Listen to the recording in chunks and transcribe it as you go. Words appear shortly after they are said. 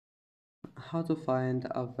how to find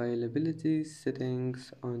availability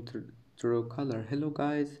settings on Truecaller. Hello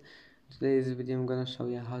guys, today's video I'm gonna show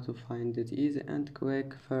you how to find it easy and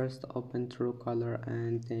quick. First open Truecaller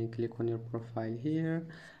and then click on your profile here.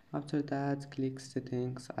 After that click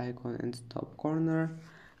settings icon in the top corner.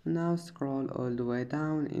 Now scroll all the way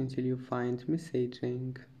down until you find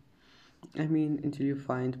messaging. Until you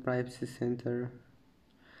find privacy center,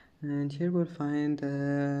 and here we'll find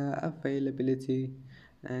availability,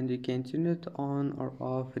 and you can turn it on or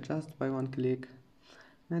off just by one click,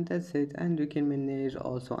 and that's it. And you can manage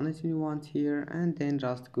also anything you want here, and then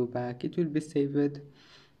just go back, it will be saved.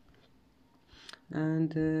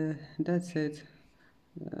 And that's it.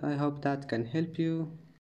 I hope that can help you.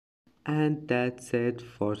 And that's it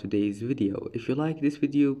for today's video. If you like this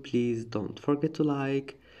video, please don't forget to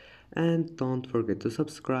like and don't forget to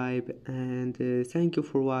subscribe, and thank you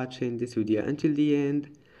for watching this video until the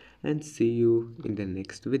end, and see you in the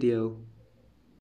next video.